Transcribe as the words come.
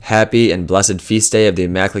happy and blessed feast day of the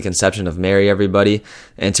Immaculate Conception of Mary, everybody.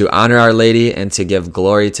 And to honor Our Lady and to give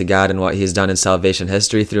glory to God and what He's done in salvation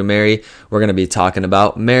history through Mary, we're going to be talking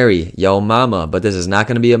about Mary, yo mama. But this is not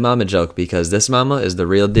going to be a mama joke because this mama is the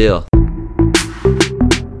real deal.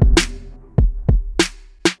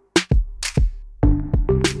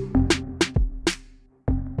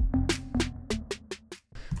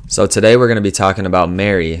 So today we're going to be talking about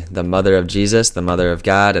Mary, the mother of Jesus, the mother of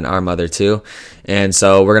God, and our mother too. And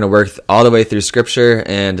so we're going to work all the way through Scripture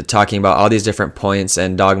and talking about all these different points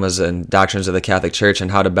and dogmas and doctrines of the Catholic Church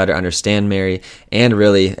and how to better understand Mary. And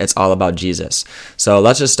really, it's all about Jesus. So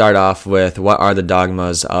let's just start off with what are the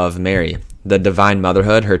dogmas of Mary. The divine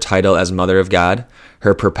motherhood, her title as Mother of God,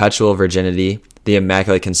 her perpetual virginity, the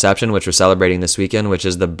Immaculate Conception, which we're celebrating this weekend, which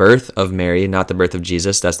is the birth of Mary, not the birth of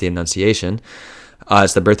Jesus. That's the Annunciation.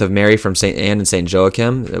 It's the birth of Mary from St. Anne and St.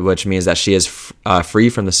 Joachim, which means that she is free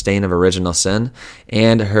from the stain of original sin,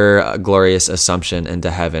 and her glorious assumption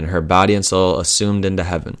into heaven, her body and soul assumed into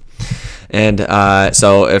heaven. And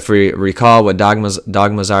so if we recall what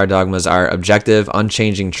dogmas are objective,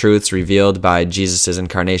 unchanging truths revealed by Jesus'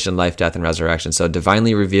 incarnation, life, death, and resurrection. So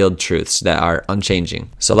divinely revealed truths that are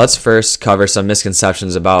unchanging. So let's first cover some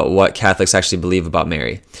misconceptions about what Catholics actually believe about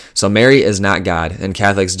Mary. So Mary is not God, and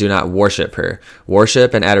Catholics do not worship her.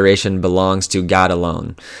 Worship and adoration belongs to God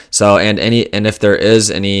alone. So and if there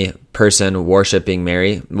is any person worshiping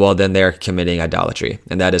Mary, well, then they're committing idolatry,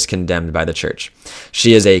 and that is condemned by the Church.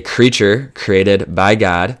 She is a creature created by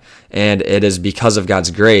God, and it is because of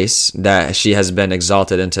God's grace that she has been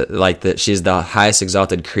exalted into, she's the highest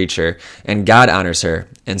exalted creature, and God honors her,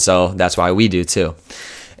 and so that's why we do too.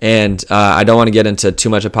 And I don't want to get into too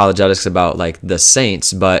much apologetics about the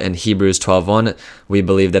saints, but in Hebrews 12:1, we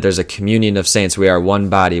believe that there's a communion of saints. We are one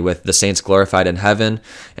body with the saints glorified in heaven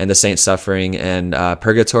and the saints suffering in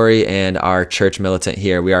purgatory and our church militant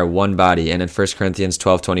here. We are one body. And in 1 Corinthians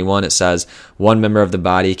 12:21, it says, one member of the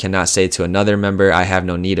body cannot say to another member, I have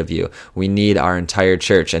no need of you. We need our entire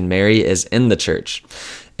church, and Mary is in the church.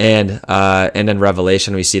 And in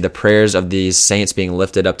Revelation, we see the prayers of these saints being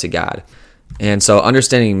lifted up to God. And so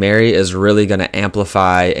understanding Mary is really going to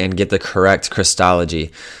amplify and get the correct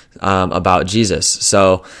Christology about Jesus.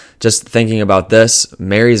 So just thinking about this,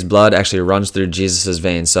 Mary's blood actually runs through Jesus'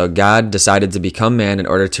 veins. So God decided to become man in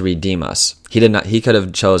order to redeem us. He could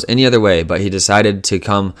have chose any other way, but he decided to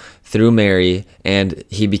come through Mary, and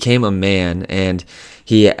he became a man, and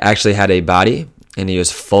he actually had a body, and he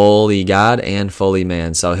was fully God and fully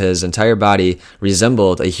man. So his entire body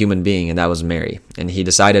resembled a human being, and that was Mary. And he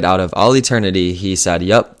decided out of all eternity, he said,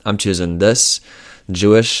 yep, I'm choosing this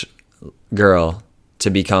Jewish girl to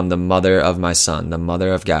become the mother of my son, the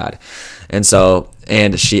mother of God. And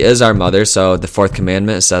she is our mother. So the fourth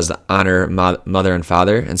commandment says honor mother and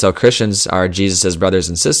father. And so Christians are Jesus' brothers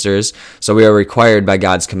and sisters. So we are required by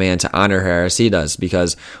God's command to honor her as he does,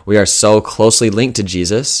 because we are so closely linked to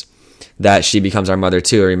Jesus that she becomes our mother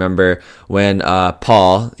too. Remember when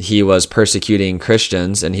Paul, he was persecuting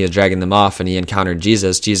Christians and he was dragging them off, and he encountered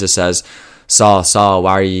Jesus. Jesus says, Saul, Saul,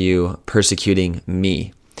 why are you persecuting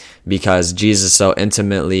me? Because Jesus is so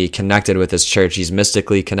intimately connected with his church. He's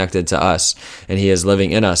mystically connected to us, and he is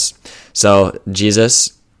living in us. So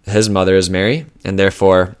Jesus, his mother is Mary, and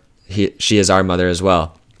therefore she is our mother as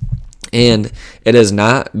well. And it is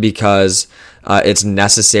not because it's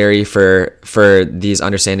necessary for these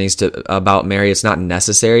understandings about Mary. It's not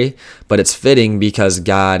necessary, but it's fitting because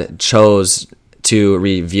God chose to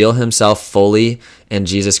reveal himself fully in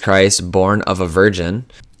Jesus Christ, born of a virgin.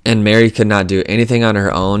 And Mary could not do anything on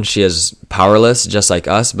her own. She is powerless, just like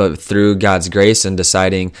us, but through God's grace and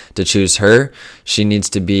deciding to choose her, she needs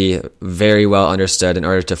to be very well understood in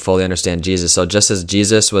order to fully understand Jesus. So just as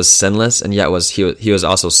Jesus was sinless, and yet he was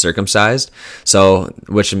also circumcised, so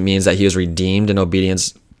which means that he was redeemed in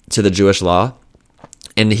obedience to the Jewish law.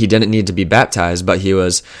 And he didn't need to be baptized, but he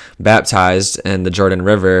was baptized in the Jordan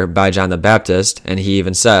River by John the Baptist. And he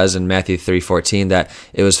even says in Matthew 3:14 that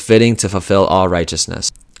it was fitting to fulfill all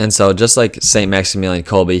righteousness. And so just like St. Maximilian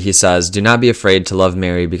Kolbe, he says, do not be afraid to love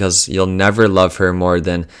Mary, because you'll never love her more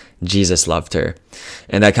than Jesus loved her.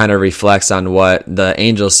 And that kind of reflects on what the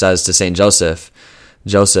angel says to St. Joseph.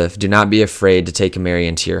 Joseph, do not be afraid to take Mary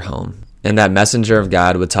into your home. And that messenger of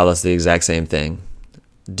God would tell us the exact same thing.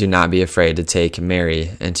 Do not be afraid to take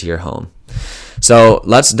Mary into your home. So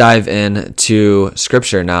let's dive into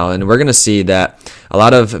Scripture now, and we're going to see that a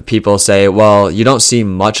lot of people say, well, you don't see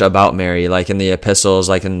much about Mary, like in the epistles,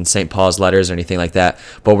 like in St. Paul's letters or anything like that,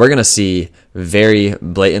 but we're going to see very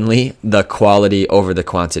blatantly the quality over the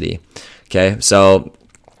quantity. Okay, so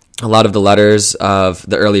a lot of the letters of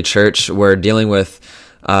the early church were dealing with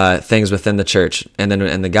things within the church. And then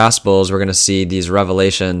in the Gospels, we're going to see these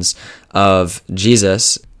revelations of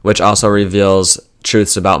Jesus, which also reveals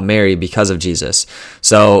truths about Mary because of Jesus.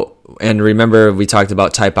 So, and remember, we talked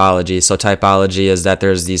about typology. So typology is that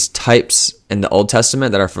there's these types in the Old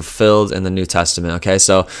Testament that are fulfilled in the New Testament. Okay,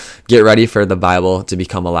 so get ready for the Bible to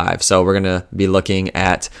become alive. So we're going to be looking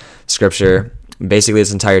at Scripture basically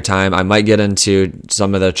this entire time. I might get into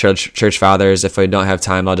some of the church fathers. If I don't have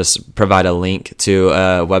time, I'll just provide a link to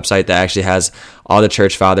a website that actually has all the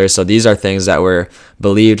church fathers. So these are things that were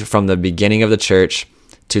believed from the beginning of the church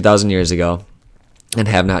 2,000 years ago and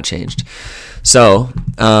have not changed. So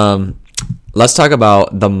let's talk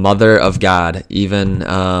about the Mother of God, even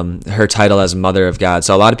her title as Mother of God.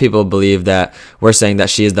 So a lot of people believe that we're saying that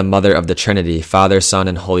she is the mother of the Trinity, Father, Son,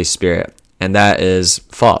 and Holy Spirit. And that is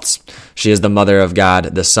false. She is the mother of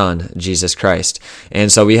God, the Son, Jesus Christ.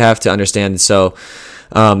 And so we have to understand, so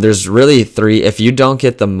there's really three. If you don't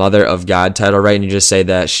get the Mother of God title right, and you just say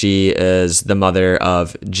that she is the mother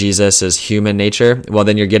of Jesus' human nature, well,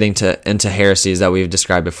 then you're getting into heresies that we've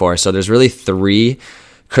described before. So there's really three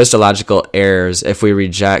Christological errors if we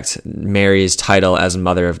reject Mary's title as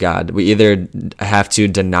Mother of God. We either have to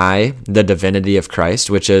deny the divinity of Christ,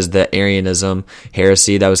 which is the Arianism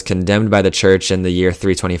heresy that was condemned by the church in the year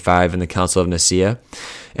 325 in the Council of Nicaea.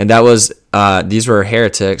 And that was these were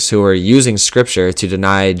heretics who were using Scripture to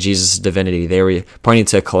deny Jesus' divinity. They were pointing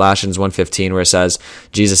to Colossians 1:15, where it says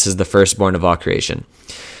Jesus is the firstborn of all creation.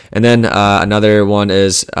 And then another one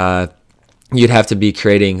is you'd have to be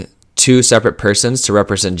creating two separate persons to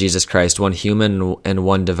represent Jesus Christ, one human and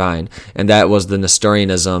one divine. And that was the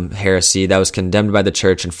Nestorianism heresy that was condemned by the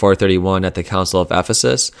church in 431 at the Council of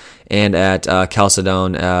Ephesus and at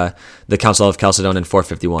Chalcedon, the Council of Chalcedon in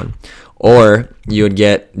 451. Or you would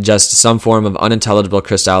get just some form of unintelligible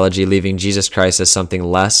Christology, leaving Jesus Christ as something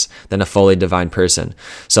less than a fully divine person.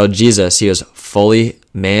 So Jesus, he was fully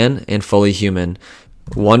man and fully human,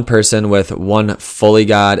 one person with one fully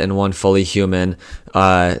God and one fully human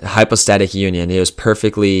hypostatic union. He was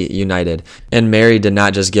perfectly united. And Mary did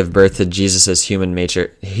not just give birth to Jesus' human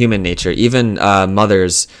nature. Even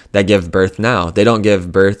mothers that give birth now, they don't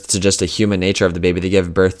give birth to just a human nature of the baby. They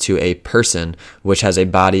give birth to a person which has a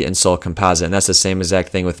body and soul composite. And that's the same exact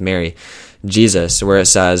thing with Mary. Jesus, where it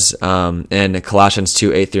says in Colossians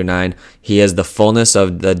 2:8-9, he is the fullness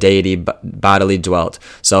of the deity bodily dwelt.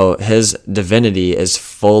 So his divinity is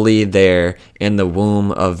fully there in the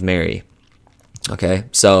womb of Mary. Okay,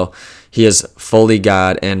 so he is fully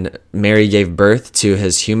God, and Mary gave birth to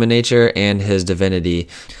his human nature and his divinity.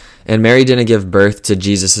 And Mary didn't give birth to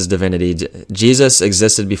Jesus' divinity. Jesus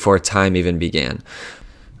existed before time even began.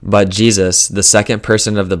 But Jesus, the second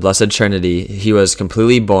person of the Blessed Trinity, he was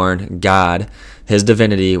completely born God. His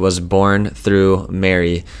divinity was born through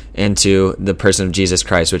Mary into the person of Jesus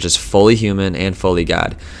Christ, which is fully human and fully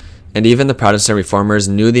God. And even the Protestant reformers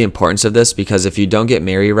knew the importance of this, because if you don't get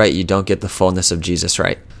Mary right, you don't get the fullness of Jesus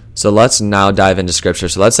right. So let's now dive into Scripture.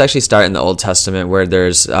 So let's actually start in the Old Testament, where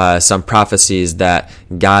there's some prophecies that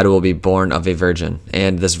God will be born of a virgin,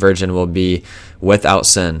 and this virgin will be without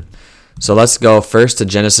sin. So let's go first to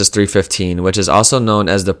Genesis 3:15, which is also known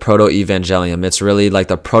as the Proto-Evangelium. It's really like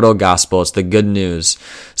the proto-gospel. It's the good news.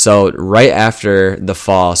 So right after the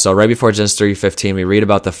fall, so right before Genesis 3:15, we read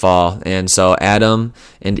about the fall. And so Adam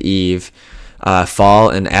and Eve fall,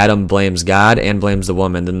 and Adam blames God and blames the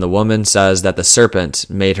woman. Then the woman says that the serpent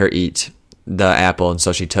made her eat the apple, and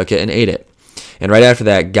so she took it and ate it. And right after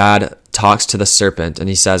that, God talks to the serpent, and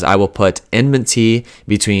he says, I will put enmity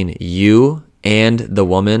between you and the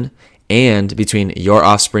woman, and between your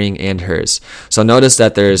offspring and hers. So notice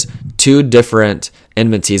that there's two different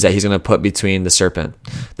enmities that he's going to put between the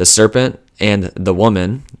serpent and the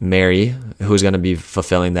woman, Mary, who's going to be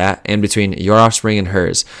fulfilling that, and between your offspring and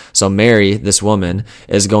hers. So Mary, this woman,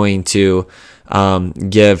 is going to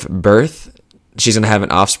give birth. She's going to have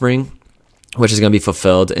an offspring, which is going to be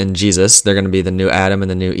fulfilled in Jesus. They're going to be the new Adam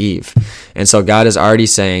and the new Eve. And so God is already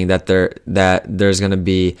saying that there's going to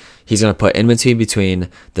be, he's going to put enmity between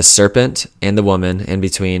the serpent and the woman, and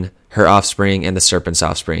between her offspring and the serpent's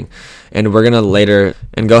offspring. And we're going to later,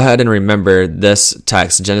 and go ahead and remember this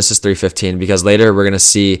text, Genesis 3:15, because later we're going to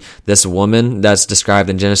see this woman that's described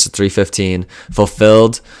in Genesis 3:15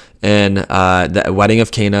 fulfilled in the wedding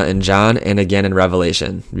of Cana in John, and again in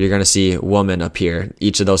Revelation. You're going to see woman appear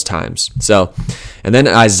each of those times. So, and then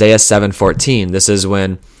Isaiah 7:14, this is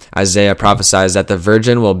when Isaiah prophesies that the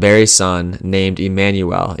virgin will bear a son named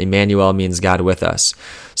Emmanuel. Emmanuel means God with us.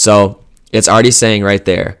 So it's already saying right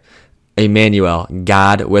there, Emmanuel,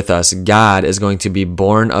 God with us. God is going to be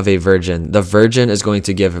born of a virgin. The virgin is going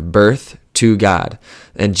to give birth to God,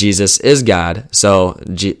 and Jesus is God. So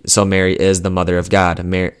Mary is the mother of God.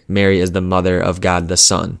 Mary is the mother of God the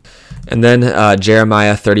Son. And then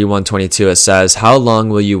Jeremiah 31:22, it says, "How long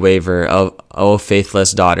will you waver, O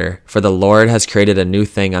faithless daughter? For the Lord has created a new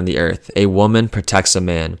thing on the earth. A woman protects a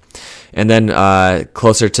man." And then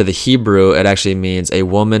closer to the Hebrew, it actually means a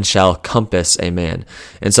woman shall compass a man.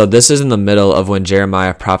 And so this is in the middle of when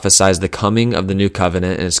Jeremiah prophesies the coming of the new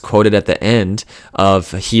covenant, and it's quoted at the end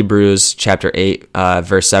of Hebrews chapter 8,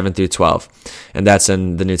 verse 7 through 12. And that's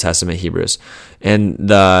in the New Testament, Hebrews. In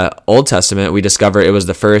the Old Testament, we discover it was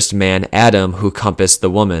the first man, Adam, who compassed the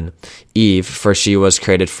woman, Eve, for she was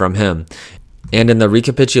created from him. And in the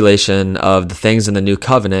recapitulation of the things in the new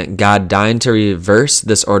covenant, God died to reverse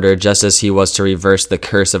this order just as he was to reverse the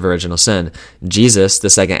curse of original sin. Jesus, the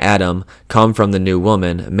second Adam, come from the new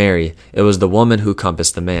woman, Mary. It was the woman who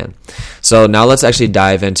compassed the man. So now let's actually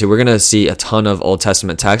dive into, we're going to see a ton of Old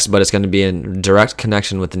Testament text, but it's going to be in direct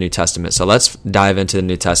connection with the New Testament. So let's dive into the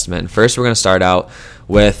New Testament. First, we're going to start out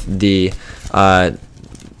with the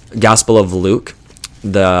Gospel of Luke,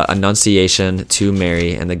 the Annunciation to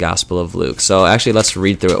Mary, and the Gospel of Luke. So actually, let's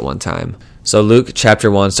read through it one time. So Luke chapter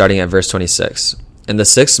 1, starting at verse 26. "In the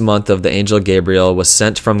 6th month of the angel Gabriel was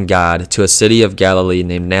sent from God to a city of Galilee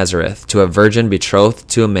named Nazareth, to a virgin betrothed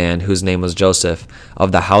to a man whose name was Joseph,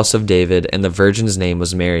 of the house of David, and the virgin's name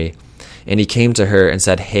was Mary. And he came to her and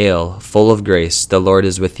said, 'Hail, full of grace, the Lord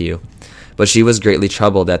is with you.' But she was greatly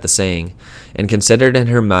troubled at the saying, and considered in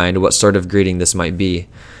her mind what sort of greeting this might be.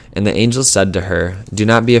 And the angel said to her, 'Do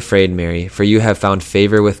not be afraid, Mary, for you have found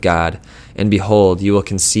favor with God. And behold, you will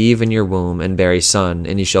conceive in your womb and bear a son,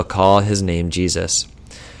 and you shall call his name Jesus.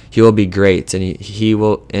 He will be great, and he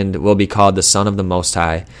will be called the Son of the Most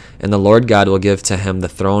High. And the Lord God will give to him the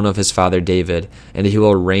throne of his father David, and he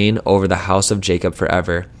will reign over the house of Jacob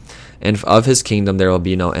forever. And of his kingdom there will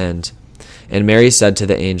be no end.' And Mary said to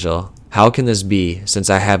the angel, 'How can this be, since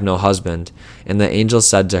I have no husband?' And the angel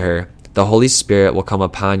said to her, 'The Holy Spirit will come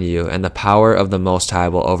upon you, and the power of the Most High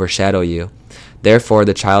will overshadow you. Therefore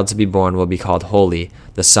the child to be born will be called Holy,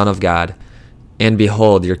 the Son of God. And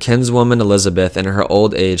behold, your kinswoman Elizabeth in her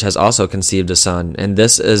old age has also conceived a son, and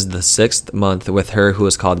this is the 6th month with her who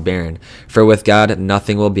is called barren. For with God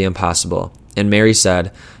nothing will be impossible.' And Mary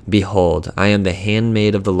said, 'Behold, I am the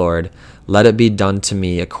handmaid of the Lord. Let it be done to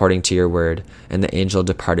me according to your word.' And the angel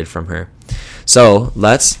departed from her." So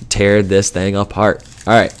let's tear this thing apart.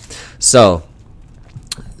 All right. So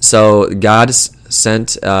God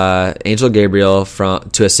sent angel Gabriel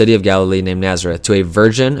to a city of Galilee named Nazareth, to a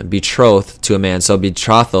virgin betrothed to a man. So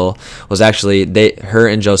betrothal was actually, her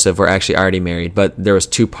and Joseph were actually already married, but there was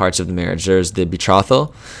two parts of the marriage. There's the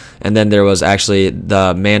betrothal, and then there was actually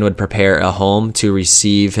the man would prepare a home to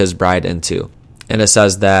receive his bride into. And it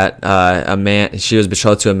says that she was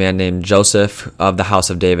betrothed to a man named Joseph of the house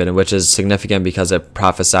of David, which is significant because it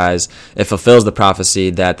fulfills the prophecy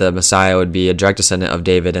that the Messiah would be a direct descendant of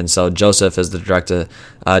David. And so Joseph is the direct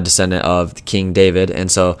descendant of King David.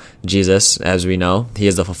 And so Jesus, as we know, he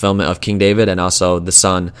is the fulfillment of King David and also the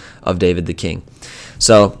son of David the king.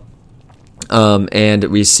 So, and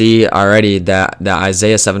we see already that the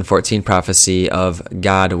Isaiah 7:14 prophecy of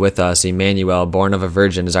God with us, Emmanuel, born of a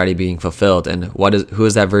virgin, is already being fulfilled. And who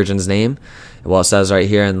is that virgin's name? Well, it says right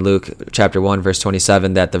here in Luke chapter 1, verse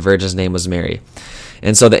 27, that the virgin's name was Mary.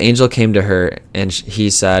 And so the angel came to her, and he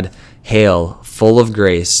said, "Hail, full of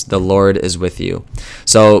grace, the Lord is with you."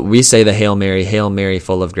 So we say the Hail Mary,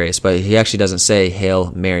 full of grace. But he actually doesn't say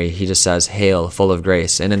Hail Mary. He just says, "Hail, full of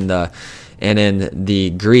grace." And in the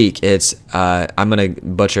Greek, it's, I'm going to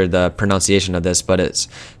butcher the pronunciation of this, but it's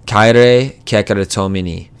Kyrie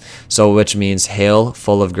kekeratomini, so which means hail,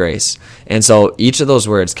 full of grace. And so each of those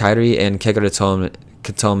words, Kyrie and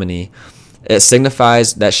kekeratomini, it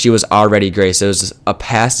signifies that she was already grace. It was a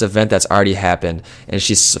past event that's already happened, and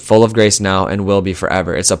she's full of grace now and will be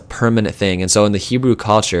forever. It's a permanent thing. And so in the Hebrew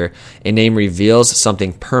culture, a name reveals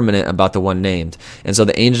something permanent about the one named. And so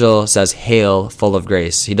the angel says, "Hail, full of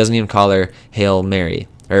grace." He doesn't even call her Hail Mary,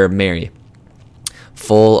 or Mary.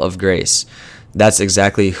 Full of grace. That's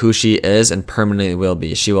exactly who she is and permanently will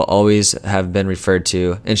be. She will always have been referred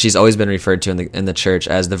to, and she's always been referred to in the church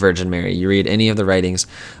as the Virgin Mary. You read any of the writings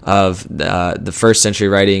of the first century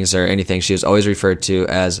writings or anything, she was always referred to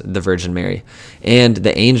as the Virgin Mary. And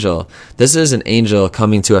the angel, this is an angel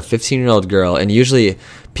coming to a 15-year-old girl, and usually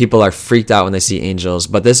people are freaked out when they see angels,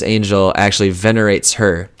 but this angel actually venerates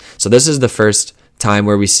her. So this is the first time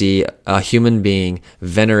where we see a human being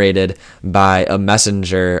venerated by a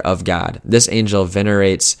messenger of God. This angel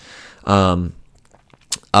venerates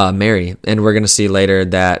Mary, and we're going to see later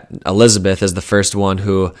that Elizabeth is the first one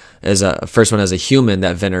as a human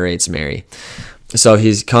that venerates Mary. So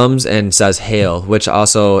he comes and says hail, which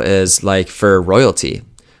also is like for royalty.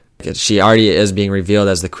 She already is being revealed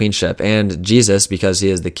as the queenship, and Jesus, because he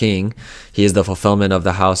is the king, he is the fulfillment of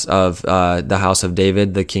the house of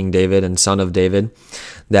David, the King David and son of David,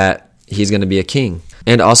 that he's going to be a king.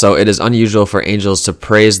 And also, it is unusual for angels to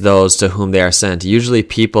praise those to whom they are sent. Usually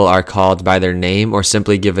people are called by their name or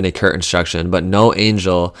simply given a curt instruction, but no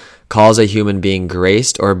angel calls a human being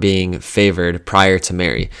graced or being favored prior to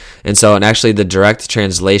Mary. And actually the direct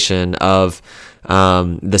translation of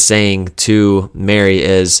the saying to Mary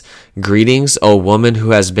is, "Greetings, O woman who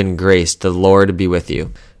has been graced, the Lord be with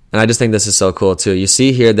you." And I just think this is so cool too. You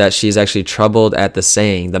see here that she's actually troubled at the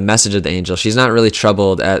saying, the message of the angel. She's not really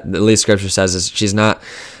troubled at least scripture says is she's not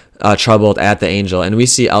troubled at the angel. And we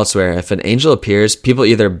see elsewhere, if an angel appears, people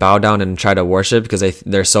either bow down and try to worship because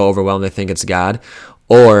they're so overwhelmed they think it's God,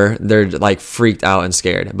 or they're like freaked out and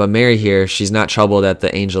scared. But Mary here, she's not troubled at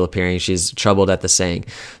the angel appearing, she's troubled at the saying.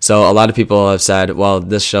 So a lot of people have said, well,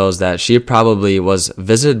 this shows that she probably was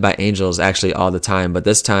visited by angels actually all the time, but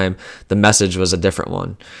this time the message was a different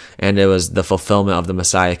one. And it was the fulfillment of the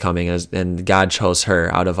Messiah coming, and God chose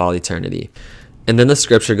her out of all eternity. And then the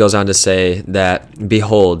scripture goes on to say that,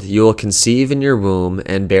 "Behold, you will conceive in your womb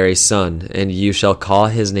and bear a son, and you shall call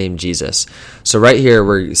his name Jesus." So right here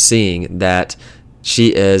we're seeing that she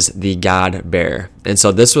is the God bearer. And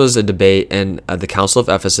so this was a debate in the Council of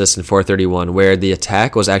Ephesus in 431, where the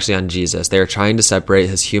attack was actually on Jesus. They were trying to separate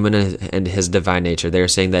his human and his divine nature. They were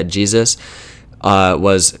saying that Jesus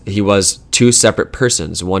was two separate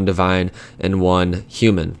persons, one divine and one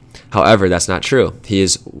human. However, that's not true. He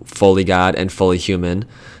is fully God and fully human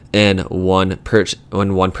in one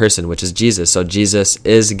person, which is Jesus. So Jesus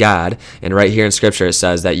is God, and right here in scripture it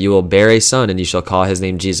says that you will bear a son and you shall call his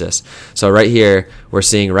name Jesus. So right here we're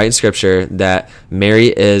seeing right in scripture that Mary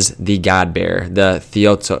is the God bearer, the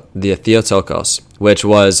Theotokos, which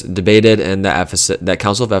was debated in that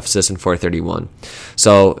Council of Ephesus in 431.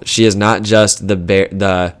 So she is not just the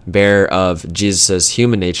bearer of Jesus'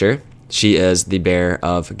 human nature, she is the bearer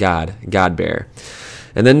of God bearer.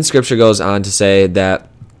 And then scripture goes on to say that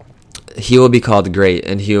he will be called great,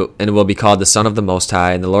 and will be called the Son of the Most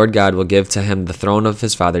High, and the Lord God will give to him the throne of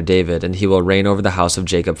his father David, and he will reign over the house of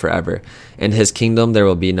Jacob forever. In his kingdom there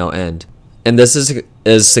will be no end. And this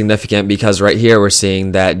is significant because right here we're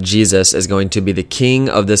seeing that Jesus is going to be the king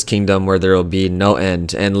of this kingdom where there will be no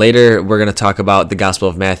end. And later we're going to talk about the Gospel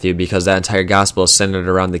of Matthew, because that entire gospel is centered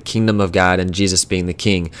around the kingdom of God and Jesus being the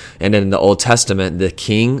king. And in the Old Testament, the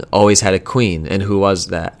king always had a queen. And who was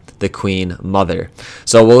that? The Queen Mother.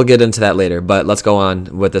 So we'll get into that later, but let's go on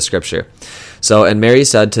with the scripture. So, "And Mary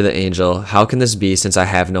said to the angel, 'How can this be, since I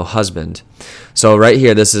have no husband?'" So right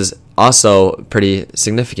here, this is also pretty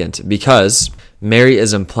significant, because Mary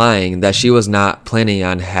is implying that she was not planning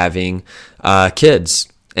on having kids.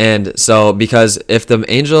 And so, because if the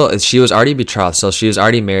angel, she was already betrothed, so she was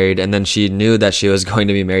already married, and then she knew that she was going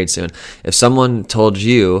to be married soon. If someone told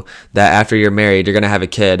you that after you're married, you're going to have a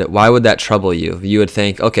kid, why would that trouble you? You would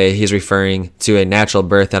think, okay, he's referring to a natural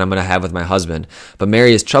birth that I'm going to have with my husband. But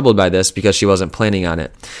Mary is troubled by this because she wasn't planning on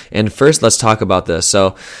it. And first, let's talk about this.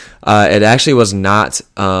 So, it actually was not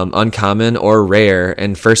uncommon or rare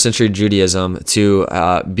in first century Judaism to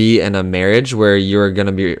be in a marriage where you're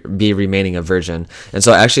going to be remaining a virgin. And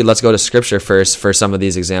so actually, let's go to scripture first for some of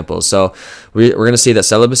these examples. So we're going to see that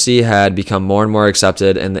celibacy had become more and more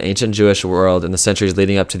accepted in the ancient Jewish world in the centuries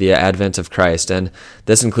leading up to the advent of Christ. And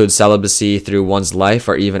this includes celibacy through one's life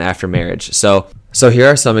or even after marriage. So here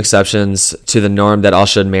are some exceptions to the norm that all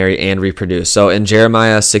should marry and reproduce. So in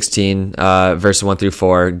Jeremiah 16, verse 1 through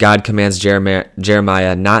 4, God commands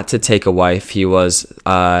Jeremiah not to take a wife. He was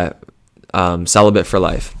celibate for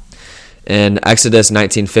life. In Exodus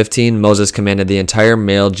 19:15, Moses commanded the entire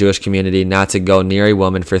male Jewish community not to go near a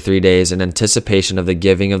woman for 3 days in anticipation of the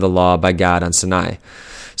giving of the law by God on Sinai.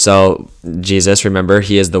 So Jesus, remember,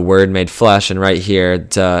 he is the Word made flesh, and right here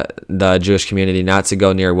to the Jewish community not to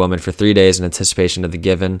go near a woman for 3 days in anticipation of the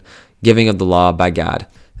giving of the law by God.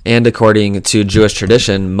 And according to Jewish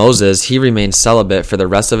tradition, Moses, he remained celibate for the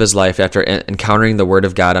rest of his life after encountering the Word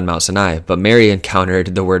of God on Mount Sinai. But Mary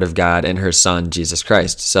encountered the Word of God in her Son, Jesus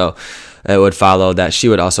Christ. So it would follow that she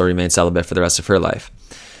would also remain celibate for the rest of her life.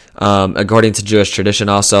 According to Jewish tradition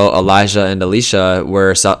also, Elijah and Elisha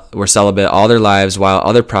were celibate all their lives, while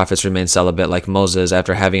other prophets remained celibate, like Moses,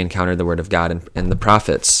 after having encountered the Word of God and the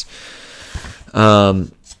prophets.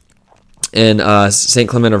 In St.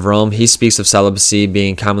 Clement of Rome, he speaks of celibacy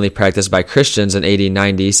being commonly practiced by Christians in AD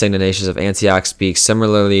 90. St. Ignatius of Antioch speaks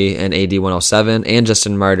similarly in AD 107, and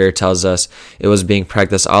Justin Martyr tells us it was being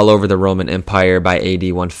practiced all over the Roman Empire by AD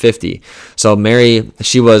 150. So Mary,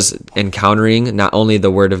 she was encountering not only the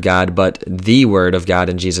Word of God, but the Word of God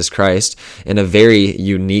in Jesus Christ in a very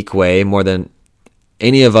unique way, more than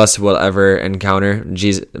any of us will ever encounter.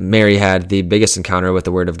 Mary had the biggest encounter with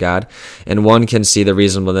the Word of God, and one can see the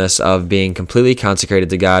reasonableness of being completely consecrated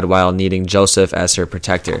to God while needing Joseph as her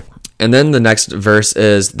protector. And then the next verse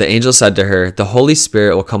is, the angel said to her, the Holy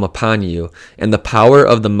Spirit will come upon you, and the power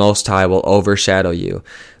of the Most High will overshadow you.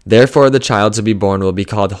 Therefore the child to be born will be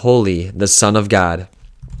called Holy, the Son of God.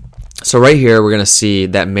 So right here, we're going to see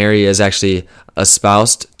that Mary is actually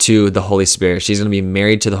espoused to the Holy Spirit. She's going to be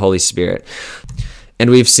married to the Holy Spirit. And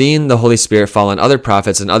we've seen the Holy Spirit fall on other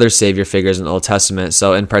prophets and other Savior figures in the Old Testament.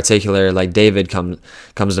 So in particular, like David comes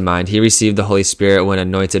to mind. He received the Holy Spirit when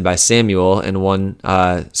anointed by Samuel in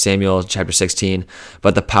 1 Samuel chapter 16.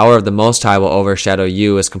 But the power of the Most High will overshadow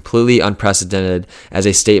you is completely unprecedented as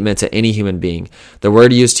a statement to any human being. The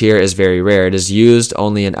word used here is very rare. It is used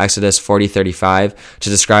only in Exodus 40:35 to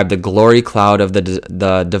describe the glory cloud of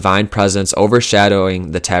the divine presence overshadowing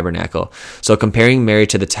the tabernacle. So comparing Mary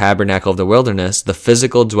to the tabernacle of the wilderness, the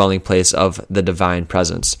physical dwelling place of the divine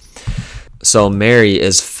presence. So Mary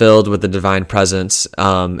is filled with the divine presence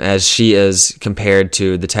as she is compared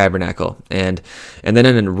to the tabernacle. And then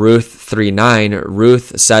in Ruth 3:9,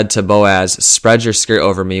 Ruth said to Boaz, spread your skirt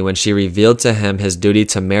over me, when she revealed to him his duty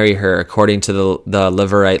to marry her according to the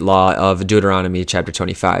Levirate law of Deuteronomy chapter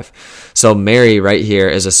 25. So Mary right here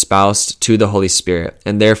is espoused to the Holy Spirit,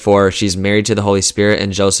 and therefore she's married to the Holy Spirit,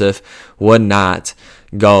 and Joseph would not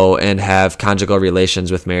go and have conjugal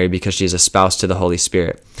relations with Mary because she's espoused to the Holy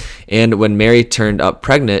Spirit. And when Mary turned up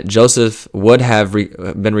pregnant, Joseph would have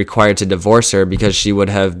been required to divorce her because she would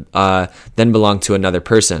have then belonged to another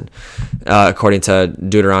person, according to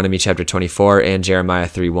Deuteronomy chapter 24 and Jeremiah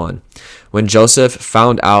 3:1. When Joseph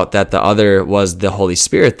found out that the other was the Holy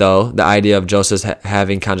Spirit, though, the idea of Joseph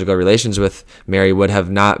having conjugal relations with Mary would have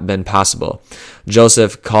not been possible.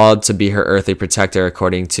 Joseph called to be her earthly protector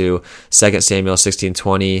according to 2 Samuel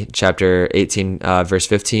 16:20, chapter 18, verse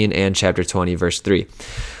 15, and chapter 20, verse 3.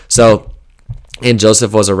 And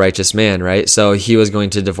Joseph was a righteous man, right? So he was going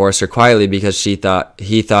to divorce her quietly because he thought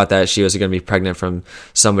that she was going to be pregnant from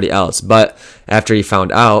somebody else. But after he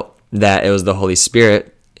found out that it was the Holy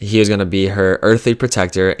Spirit, he was going to be her earthly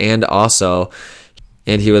protector, and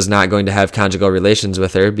he was not going to have conjugal relations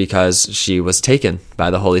with her because she was taken by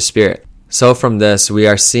the Holy Spirit. So from this, we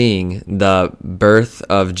are seeing the birth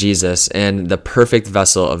of Jesus and the perfect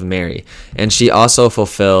vessel of Mary. And she also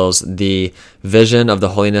fulfills the vision of the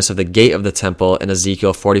holiness of the gate of the temple in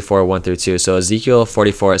Ezekiel 44:1-2. So Ezekiel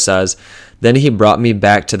 44, it says, then he brought me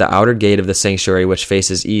back to the outer gate of the sanctuary which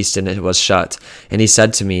faces east, and it was shut. And he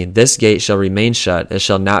said to me, this gate shall remain shut, it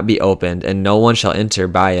shall not be opened, and no one shall enter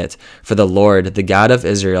by it. For the Lord, the God of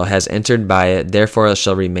Israel, has entered by it, therefore it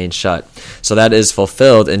shall remain shut. So that is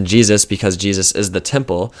fulfilled in Jesus, because Jesus is the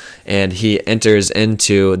temple, and he enters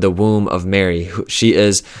into the womb of Mary. She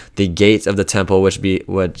is the gate of the temple, which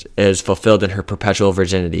is fulfilled in her perpetual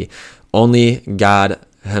virginity. Only God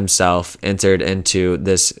himself entered into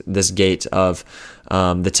this gate of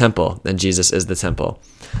the temple, and Jesus is the temple.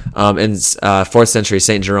 In 4th century,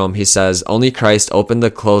 St. Jerome, he says, only Christ opened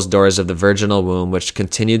the closed doors of the virginal womb, which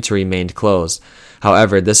continued to remain closed.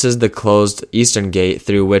 However, this is the closed eastern gate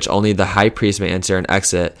through which only the high priest may enter and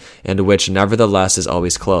exit, and which nevertheless is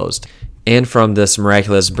always closed. And from this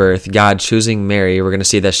miraculous birth, God choosing Mary, we're going to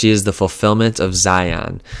see that she is the fulfillment of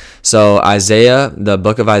Zion. So Isaiah, the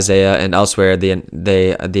book of Isaiah, and elsewhere, the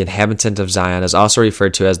inhabitant of Zion is also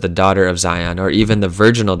referred to as the daughter of Zion, or even the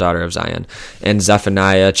virginal daughter of Zion, in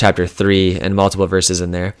Zephaniah chapter 3, and multiple verses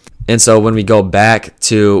in there. And so when we go back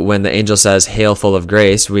to when the angel says, hail full of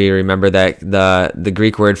grace, we remember that the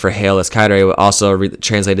Greek word for hail is kairoi, also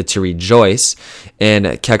translated to rejoice, and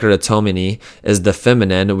kekrotomini is the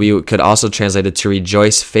feminine. We could also translate it to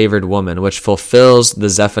rejoice, favored woman, which fulfills the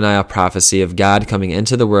Zephaniah prophecy of God coming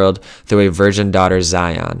into the world through a virgin daughter,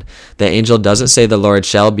 Zion. The angel doesn't say the Lord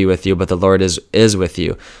shall be with you, but the Lord is with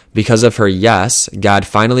you. Because of her yes, God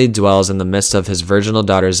finally dwells in the midst of his virginal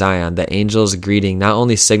daughter Zion. The angel's greeting not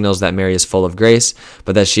only signals that Mary is full of grace,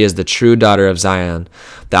 but that she is the true daughter of Zion.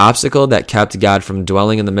 The obstacle that kept God from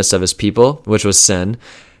dwelling in the midst of his people, which was sin,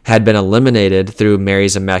 had been eliminated through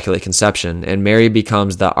Mary's Immaculate Conception, and Mary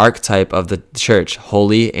becomes the archetype of the church,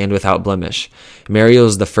 holy and without blemish. Mary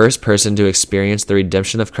was the first person to experience the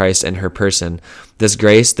redemption of Christ in her person. This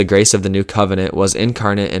grace, the grace of the new covenant, was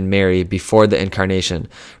incarnate in Mary before the incarnation,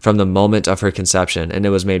 from the moment of her conception, and it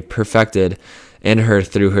was made perfected in her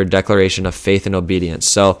through her declaration of faith and obedience.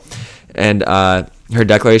 So, and her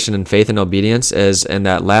declaration in faith and obedience is in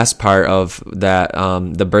that last part of that,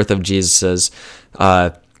 the birth of Jesus's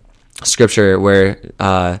scripture, where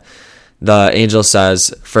the angel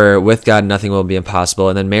says, "For with God nothing will be impossible."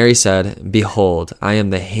 And then Mary said, "Behold, I am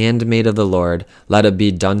the handmaid of the Lord. Let it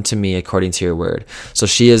be done to me according to your word." So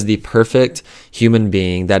she is the perfect human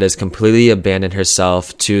being that has completely abandoned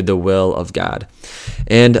herself to the will of God.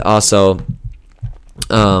 And also,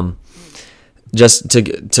 just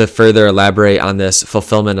to further elaborate on this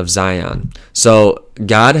fulfillment of Zion. So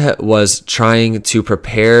God was trying to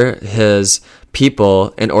prepare his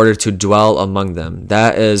people in order to dwell among them.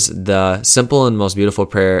 That is the simple and most beautiful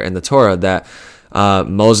prayer in the Torah, that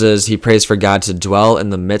Moses, he prays for God to dwell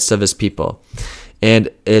in the midst of his people.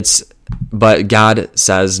 But God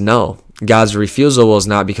says no. God's refusal was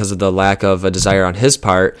not because of the lack of a desire on his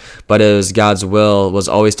part, but it was God's will was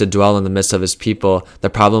always to dwell in the midst of his people. The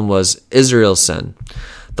problem was Israel's sin.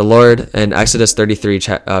 The Lord, in Exodus 33,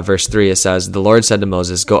 verse 3, it says, "The Lord said to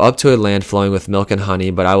Moses, Go up to a land flowing with milk and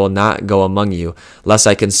honey, but I will not go among you, lest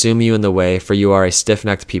I consume you in the way, for you are a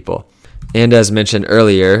stiff-necked people." And as mentioned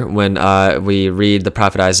earlier, when we read the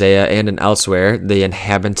prophet Isaiah and in elsewhere, the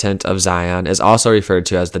inhabitant of Zion is also referred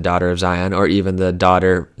to as the daughter of Zion, or even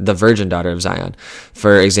the virgin daughter of Zion.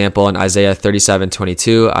 For example, in Isaiah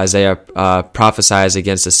 37:22, Isaiah prophesies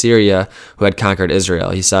against Assyria, who had conquered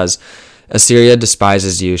Israel. He says, "Assyria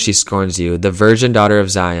despises you, she scorns you. The virgin daughter of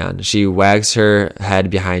Zion, she wags her head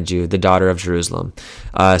behind you, the daughter of Jerusalem."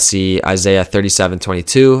 See Isaiah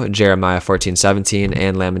 37:22, Jeremiah 14:17,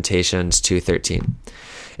 and Lamentations 2:13.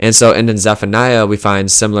 And so, in Zephaniah, we find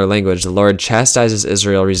similar language. The Lord chastises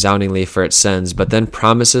Israel resoundingly for its sins, but then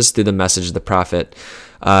promises through the message of the prophet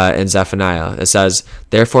in Zephaniah. It says,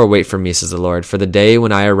 "Therefore wait for me, says the Lord, for the day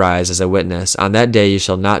when I arise as a witness. On that day you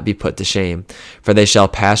shall not be put to shame. For they shall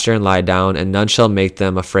pasture and lie down, and none shall make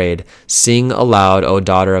them afraid. Sing aloud, O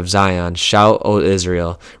daughter of Zion. Shout, O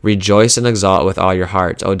Israel. Rejoice and exult with all your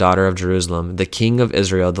heart, O daughter of Jerusalem. The King of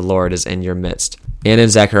Israel, the Lord, is in your midst." And in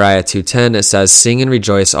Zechariah 2:10, it says, "Sing and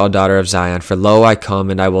rejoice, all daughter of Zion, for lo, I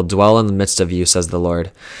come, and I will dwell in the midst of you, says the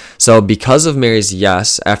Lord." So because of Mary's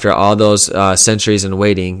yes, after all those centuries in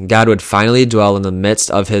waiting, God would finally dwell in the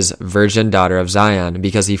midst of his virgin daughter of Zion,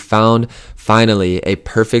 because he found finally a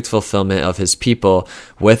perfect fulfillment of his people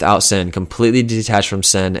without sin, completely detached from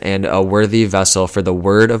sin, and a worthy vessel for the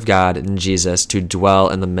word of God in Jesus to dwell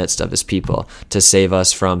in the midst of his people, to save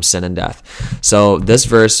us from sin and death. So this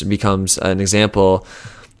verse becomes an example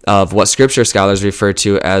of what scripture scholars refer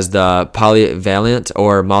to as the polyvalent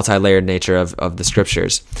or multi-layered nature of the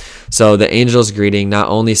scriptures. So the angel's greeting not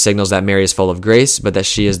only signals that Mary is full of grace, but that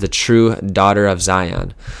she is the true daughter of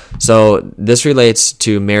Zion. So this relates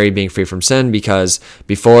to Mary being free from sin, because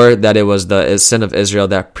before that it was the sin of Israel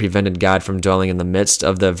that prevented God from dwelling in the midst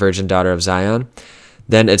of the virgin daughter of Zion.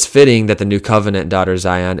 Then it's fitting that the new covenant daughter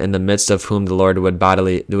Zion, in the midst of whom the Lord would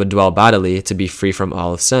dwell bodily, to be free from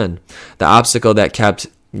all of sin. The obstacle that kept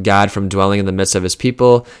God from dwelling in the midst of his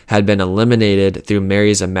people had been eliminated through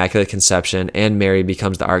Mary's Immaculate Conception, and Mary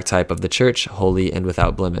becomes the archetype of the church, holy and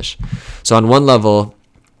without blemish. So on one level,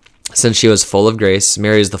 since she was full of grace,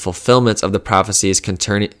 Mary is the fulfillment of the prophecies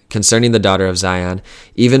concerning the daughter of Zion,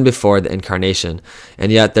 even before the incarnation. And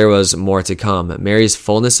yet there was more to come. Mary's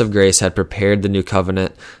fullness of grace had prepared the new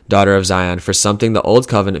covenant daughter of Zion for something the old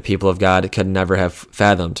covenant people of God could never have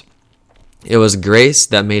fathomed. It was grace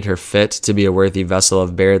that made her fit to be a worthy vessel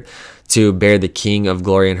to bear the King of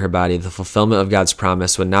glory in her body. The fulfillment of God's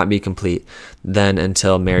promise would not be complete then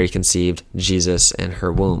until Mary conceived Jesus in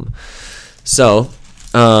her womb. So,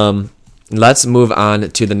 let's move on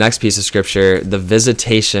to the next piece of scripture, the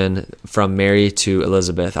visitation from Mary to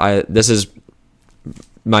Elizabeth. This is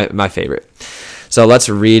my favorite. So let's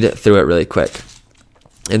read through it really quick.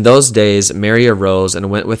 In those days, Mary arose and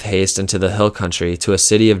went with haste into the hill country to a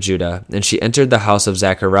city of Judah, and she entered the house of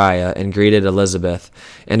Zechariah and greeted Elizabeth.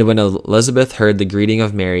 And when Elizabeth heard the greeting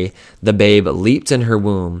of Mary, the babe leaped in her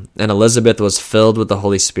womb, and Elizabeth was filled with the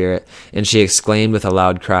Holy Spirit, and she exclaimed with a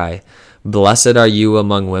loud cry, "Blessed are you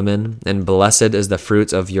among women, and blessed is the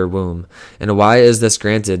fruit of your womb. And why is this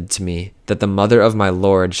granted to me, that the mother of my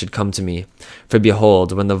Lord should come to me? For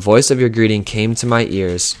behold, when the voice of your greeting came to my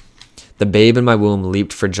ears, the babe in my womb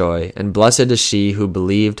leaped for joy, and blessed is she who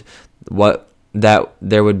believed what that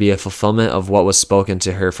there would be a fulfillment of what was spoken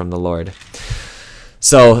to her from the Lord.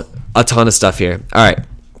 So a ton of stuff here. All right.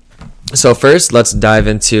 So first, let's dive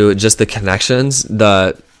into just the connections,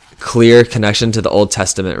 the clear connection to the Old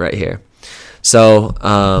Testament right here. So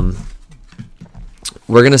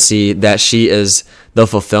we're going to see that she is the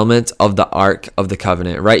fulfillment of the Ark of the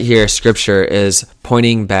Covenant. Right here, Scripture is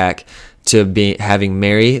pointing back to having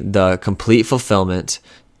Mary the complete fulfillment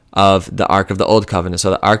of the Ark of the Old Covenant. So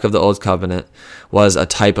the Ark of the Old Covenant was a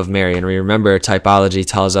type of Mary. And we remember typology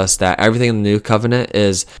tells us that everything in the New Covenant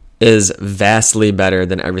is vastly better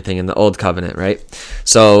than everything in the Old Covenant, right?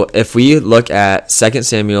 So if we look at 2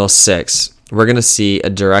 Samuel 6, we're going to see a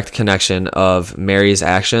direct connection of Mary's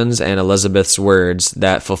actions and Elizabeth's words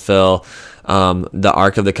that fulfill the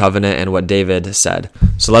Ark of the Covenant and what David said.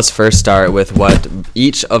 So let's first start with what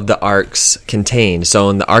each of the arks contained. So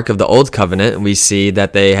in the Ark of the Old Covenant, we see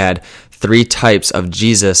that they had 3 types of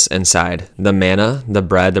Jesus inside: the manna, the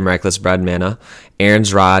bread, the miraculous bread, manna,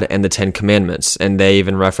 Aaron's rod, and the 10 Commandments. And they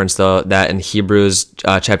even reference that in Hebrews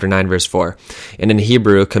chapter 9, verse 4. And in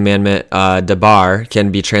Hebrew, commandment, dabar,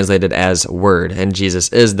 can be translated as word, and Jesus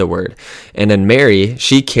is the word. And in Mary,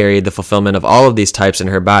 she carried the fulfillment of all of these types in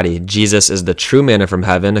her body. Jesus is the true manna from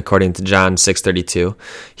heaven, according to John 6:32.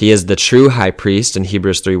 He is the true high priest in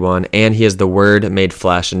Hebrews 3:1, and he is the word made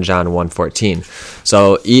flesh in John 1:14.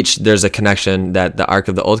 So there's a connection that the Ark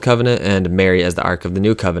of the Old Covenant and Mary as the Ark of the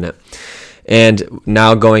New Covenant. And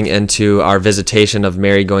now going into our visitation of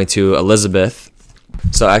Mary going to Elizabeth.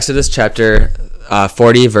 So Exodus chapter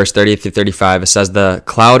 40, verse 30 through 35, it says, "The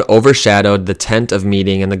cloud overshadowed the tent of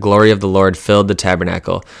meeting, and the glory of the Lord filled the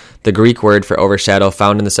tabernacle." The Greek word for overshadow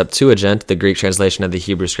found in the Septuagint, the Greek translation of the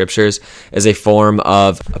Hebrew Scriptures, is a form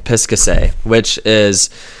of episkase, which is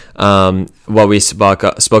what we spoke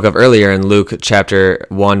of earlier in Luke chapter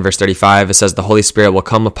 1, verse 35. It says, "The Holy Spirit will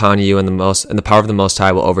come upon you, and the power of the Most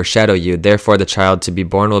High will overshadow you. Therefore, the child to be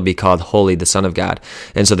born will be called Holy, the Son of God."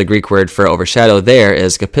 And so the Greek word for overshadow there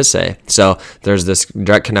is kapisse. So there's this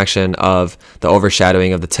direct connection of the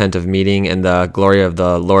overshadowing of the tent of meeting, and the glory of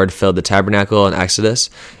the Lord filled the tabernacle in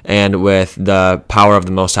Exodus, and with the power of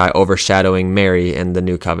the Most High overshadowing Mary in the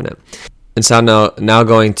New Covenant. And so now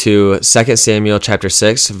going to 2 Samuel chapter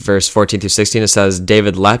 6, verse 14 through 16, it says,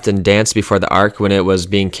 "David leapt and danced before the ark when it was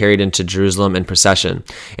being carried into Jerusalem in procession."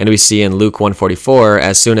 And we see in Luke 1:44,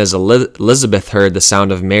 as soon as Elizabeth heard the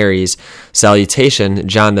sound of Mary's salutation,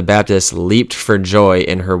 John the Baptist leaped for joy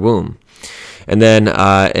in her womb. And then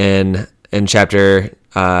in 2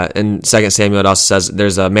 Samuel, it also says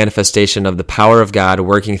there's a manifestation of the power of God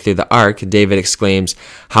working through the ark. David exclaims,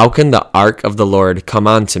 "How can the ark of the Lord come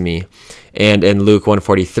unto me?" And in Luke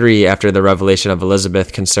 1:43, after the revelation of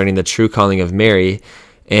Elizabeth concerning the true calling of Mary,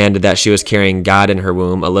 and that she was carrying God in her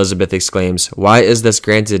womb, Elizabeth exclaims, "Why is this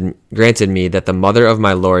granted me, that the mother of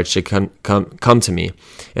my Lord should come to me?"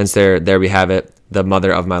 And so there we have it, the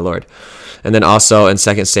mother of my Lord. And then also in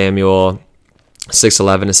 2 Samuel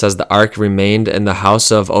 6:11, it says, "The ark remained in the house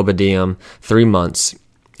of Obadiah 3 months."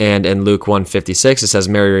 And in Luke 1:56, it says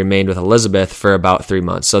Mary remained with Elizabeth for about 3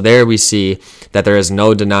 months. So there we see that there is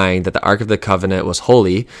no denying that the Ark of the Covenant was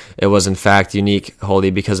holy. It was in fact unique holy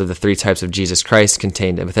because of the 3 types of Jesus Christ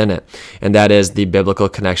contained within it. And that is the biblical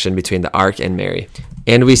connection between the Ark and Mary.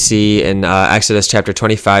 And we see in Exodus chapter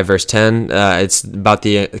 25, verse 10, it's about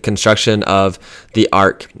the construction of the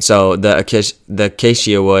ark. So the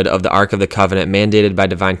acacia wood of the Ark of the Covenant mandated by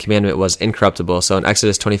divine commandment was incorruptible. So in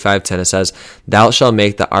Exodus 25:10, it says, "Thou shalt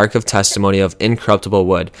make the ark of testimony of incorruptible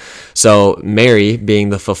wood." So Mary, being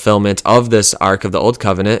the fulfillment of this Ark of the Old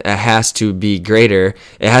Covenant, it has to be greater.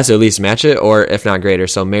 It has to at least match it, or if not greater.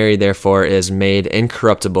 So Mary, therefore, is made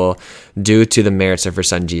incorruptible due to the merits of her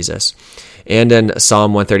son Jesus. And in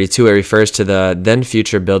Psalm 132, it refers to the then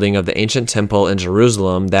future building of the ancient temple in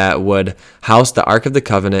Jerusalem that would house the Ark of the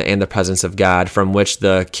Covenant and the presence of God, from which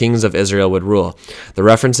the kings of Israel would rule. The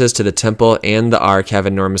references to the temple and the Ark have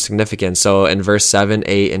enormous significance. So in verse 7,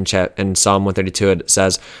 8 in Psalm 132, it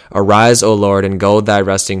says, "Arise, O Lord, and go thy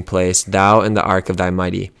resting place, thou in the ark of thy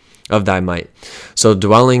might." So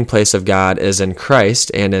dwelling place of God is in Christ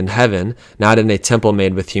and in heaven, not in a temple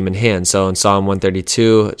made with human hands. So in Psalm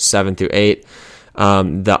 132, 7 through 8,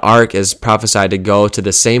 the ark is prophesied to go to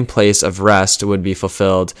the same place of rest would be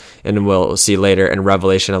fulfilled, and we'll see later in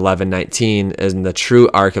Revelation 11:19 in the true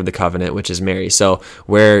Ark of the Covenant, which is Mary. So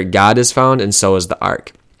where God is found, and so is the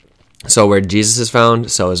ark. So where Jesus is found,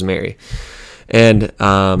 so is Mary. And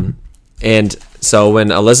so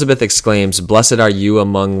when Elizabeth exclaims, "Blessed are you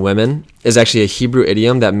among women," is actually a Hebrew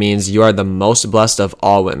idiom that means you are the most blessed of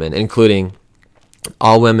all women, including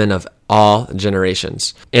all women of all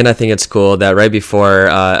generations. And I think it's cool that right before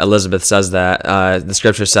Elizabeth says that, the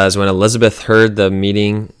scripture says, when Elizabeth heard the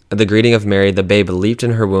greeting of Mary, the babe leaped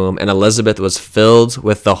in her womb, and Elizabeth was filled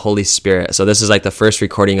with the Holy Spirit. So this is like the first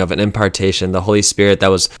recording of an impartation. The Holy Spirit that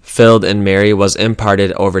was filled in Mary was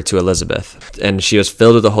imparted over to Elizabeth. And she was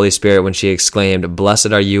filled with the Holy Spirit when she exclaimed,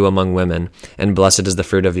 "Blessed are you among women, and blessed is the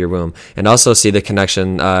fruit of your womb." And also see the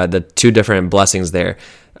connection, the two different blessings there.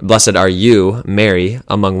 Blessed are you, Mary,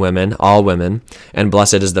 among women, all women, and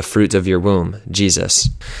blessed is the fruit of your womb, Jesus.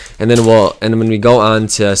 And then when we go on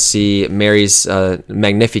to see Mary's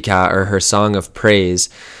Magnificat, or her song of praise,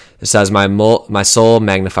 it says, my soul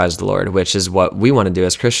magnifies the Lord, which is what we want to do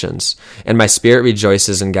as Christians. And my spirit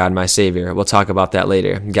rejoices in God, my Savior. We'll talk about that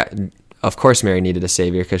later. Of course, Mary needed a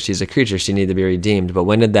Savior because she's a creature. She needed to be redeemed. But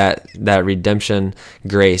when did that redemption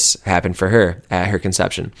grace happen for her? At her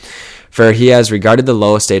conception. For he has regarded the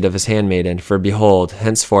low estate of his handmaiden. For behold,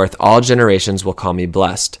 henceforth all generations will call me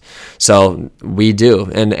blessed. So we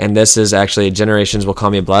do. And this is actually, generations will call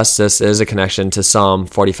me blessed. This is a connection to Psalm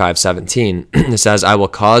 45:17. It says, I will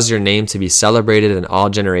cause your name to be celebrated in all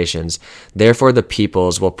generations. Therefore the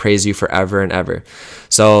peoples will praise you forever and ever.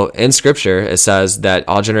 So in Scripture, it says that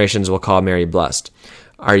all generations will call Mary blessed.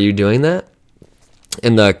 Are you doing that?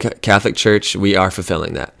 In the Catholic Church, we are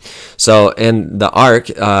fulfilling that. So in the ark,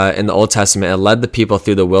 in the Old Testament, it led the people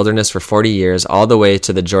through the wilderness for 40 years, all the way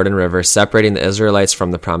to the Jordan River, separating the Israelites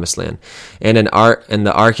from the Promised Land. And in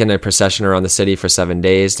the ark, in a procession around the city for 7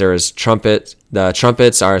 days, there was trumpet. The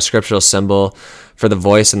trumpets are a scriptural symbol for the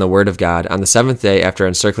voice and the word of God. On the seventh day, after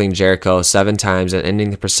encircling Jericho 7 times and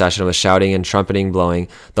ending the procession with shouting and trumpeting blowing,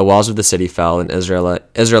 the walls of the city fell, and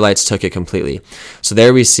Israelites took it completely. So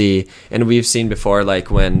there we see, and we've seen before,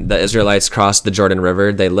 like when the Israelites crossed the Jordan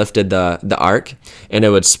River, they lifted the ark, and it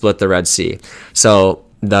would split the Red Sea. So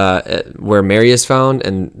where Mary is found,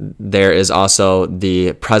 and there is also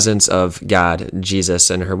the presence of God,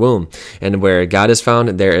 Jesus, in her womb. And where God is found,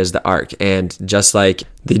 there is the ark. And just like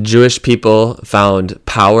the Jewish people found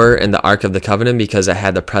power in the Ark of the Covenant because it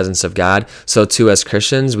had the presence of God, so too as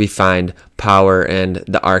Christians, we find power in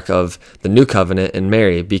the Ark of the New Covenant in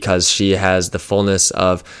Mary because she has the fullness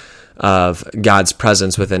of God's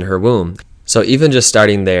presence within her womb. So even just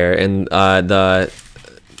starting there in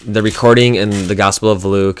the recording in the Gospel of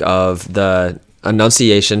Luke of the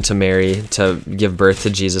Annunciation to Mary to give birth to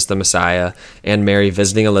Jesus the Messiah, and Mary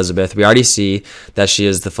visiting Elizabeth, we already see that she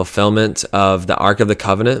is the fulfillment of the Ark of the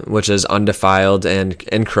Covenant, which is undefiled and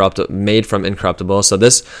made from incorruptible. So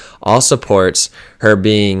this all supports her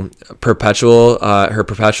being her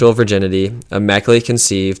perpetual virginity, immaculately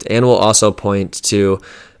conceived, and will also point to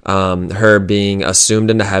her being assumed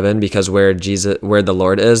into heaven, because where the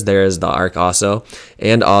Lord is, there is the ark also,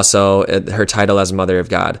 and also her title as Mother of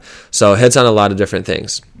God. So it hits on a lot of different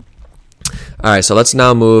things. All right, so let's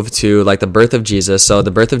now move to like the birth of Jesus. So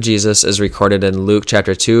the birth of Jesus is recorded in Luke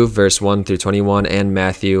chapter 2, verse 1 through 21, and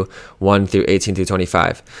Matthew 1 through 18 through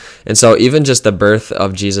 25. And so even just the birth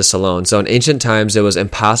of Jesus alone. So in ancient times, it was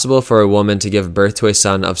impossible for a woman to give birth to a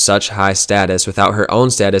son of such high status without her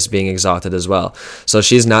own status being exalted as well. So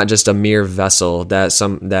she's not just a mere vessel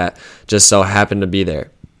that just so happened to be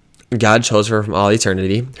there. God chose her from all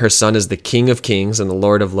eternity. Her son is the King of Kings and the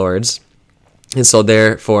Lord of Lords. And so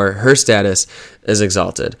therefore her status is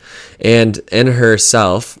exalted. And in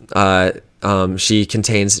herself, she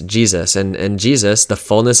contains Jesus. And Jesus, the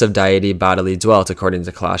fullness of deity bodily dwelt, according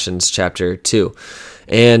to Colossians chapter 2.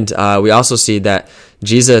 And we also see that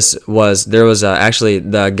Jesus actually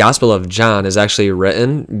the Gospel of John is actually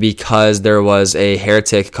written because there was a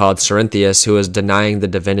heretic called Cerinthius who was denying the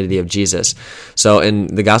divinity of Jesus. So in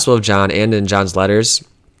the Gospel of John and in John's letters,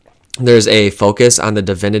 there's a focus on the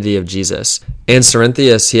divinity of Jesus. And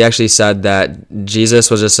Cerinthius, he actually said that Jesus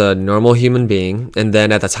was just a normal human being, and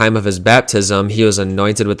then at the time of his baptism, he was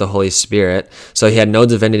anointed with the Holy Spirit, so he had no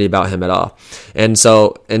divinity about him at all. And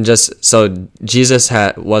so Jesus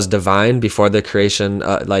was divine before the creation,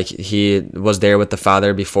 like he was there with the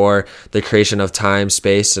Father before the creation of time,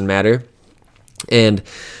 space, and matter. And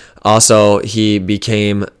also he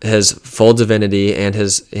became his full divinity, and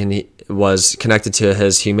he was connected to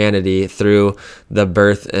his humanity through the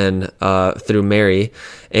birth and through Mary.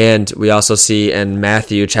 And we also see in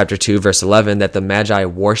Matthew chapter 2 verse 11 that the Magi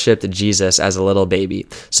worshipped Jesus as a little baby.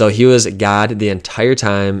 So he was God the entire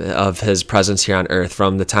time of his presence here on earth,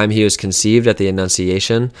 from the time he was conceived at the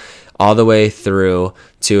Annunciation all the way through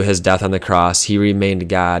to his death on the cross. He remained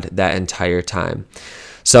God that entire time.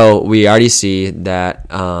 So we already see that,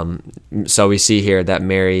 so we see here that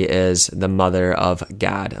Mary is the mother of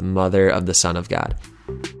God, mother of the Son of God.